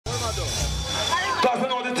Because I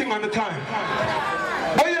know the thing on the time.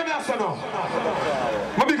 But you hear me also now?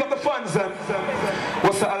 I big up the fans them.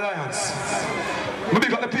 What's the alliance? I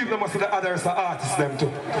big up the people that must be the others, the artists them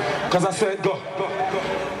too. Because I said go.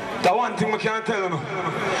 The one thing I can't tell you.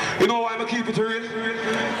 You know why I keep it real?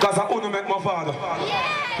 Because I want to make my father.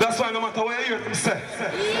 That's why no matter what you hear them say,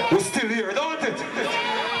 we're still here, don't it?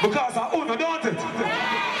 Because I own, don't it?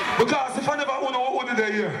 Because if I never own, I own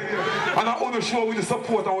the year. And I own to show with the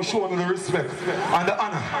support, I will show with the respect and the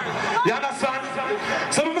honor. You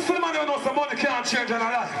understand? So the Muslim man knows some money can't change in a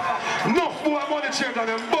life. Enough more money change on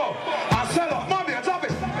them, but and sell up, mommy, drop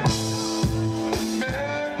it.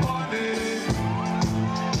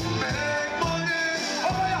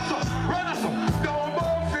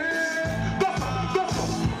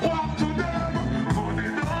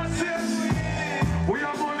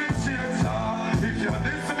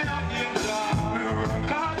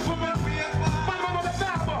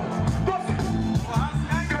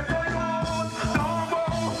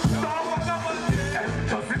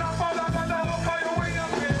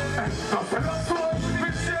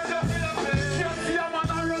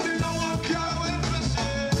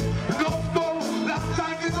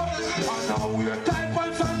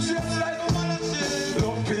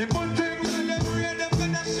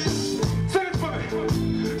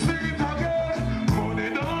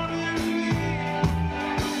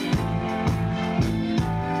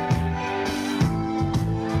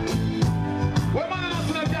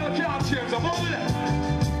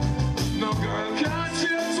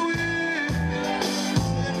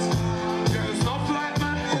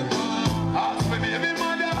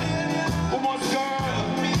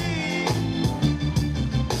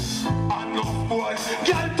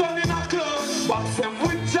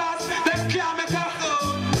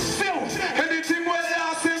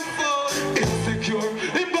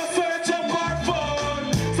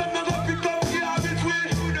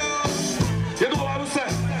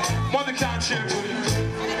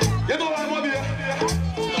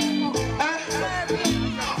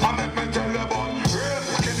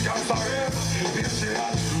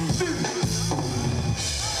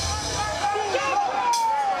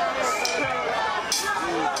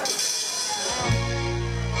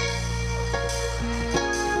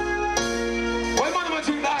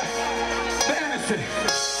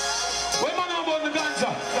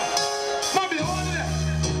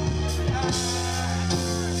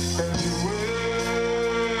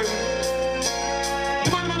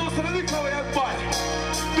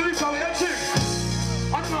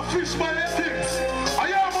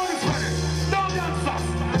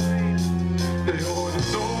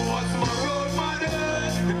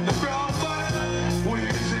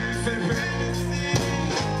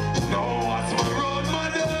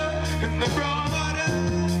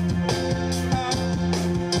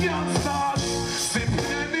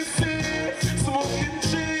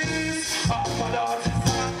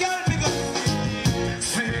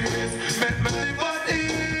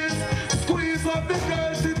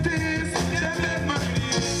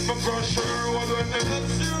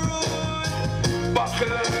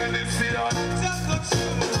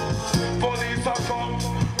 Police are come.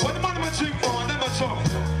 What the man will drink on them a chop.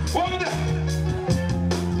 What of them?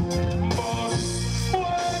 Boss,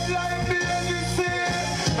 what like the NC?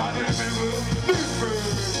 And the people different.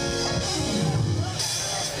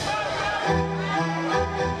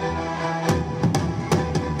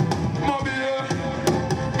 Mommy,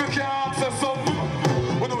 we can't access something.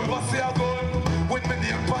 We don't ever see a gun with my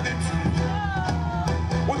name on it.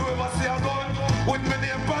 We don't ever see a gun with my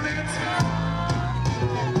name on it.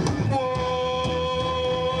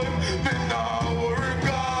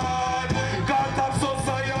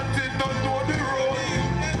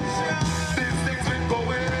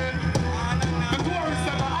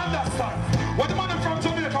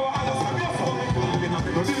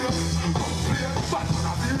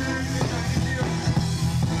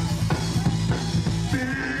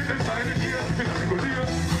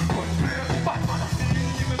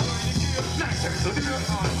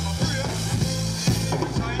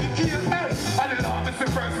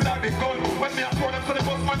 When me afford them for the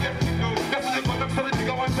bus man get that's when they got them for the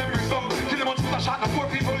nigga once every come. Kill them on shoot a shot and 4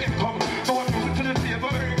 people income. So I'm moving to the table,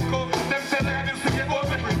 them say they used to get all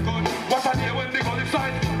the gun. What a day when they go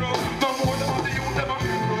inside the road. No more than what they use them on.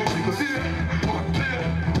 Because here, one player,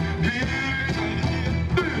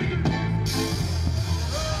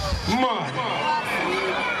 man,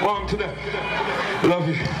 one to them. Love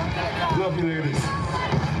you ladies.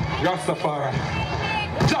 Rastafari.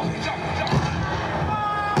 Jump.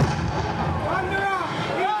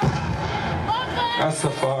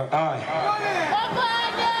 Rastafari, aye.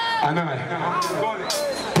 And I.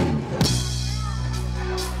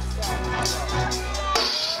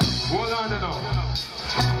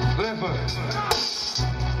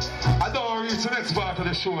 reach the next part of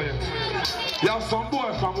the show yet. You have some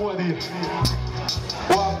boy from one here.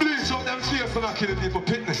 Well, bleach out them face and not kill people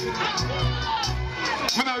picnic.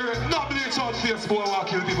 Not bleach out face boy who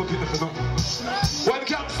kill people picnic for nothing. When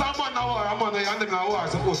gangster man na war, a man and them na war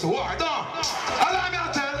supposed to war. No! Allow me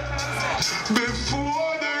to tell.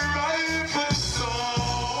 Before the rifle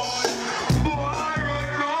sound, boy run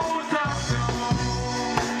round and round.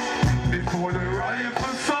 Before the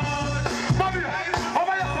rifle sound. Mommy,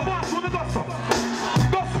 over here, come on, show the dust.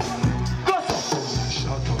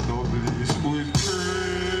 Shut up, no bleach with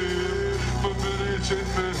cream. For bleaching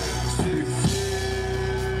me, 16.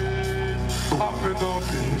 Up and up,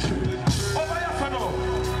 bleach with cream. Over here, son, no.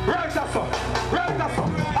 Right, that's up. Right, that's up.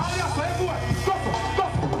 All here, so everywhere.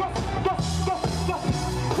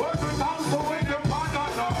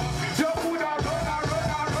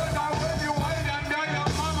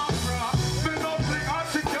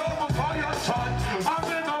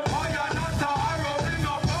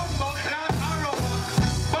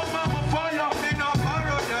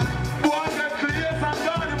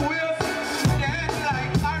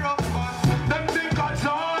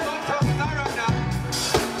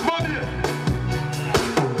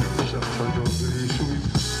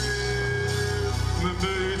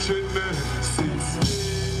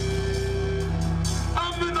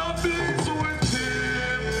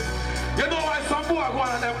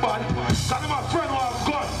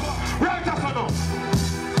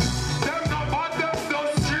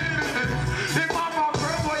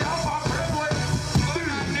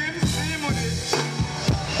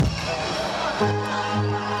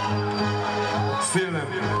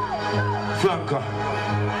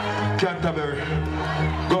 Canterbury.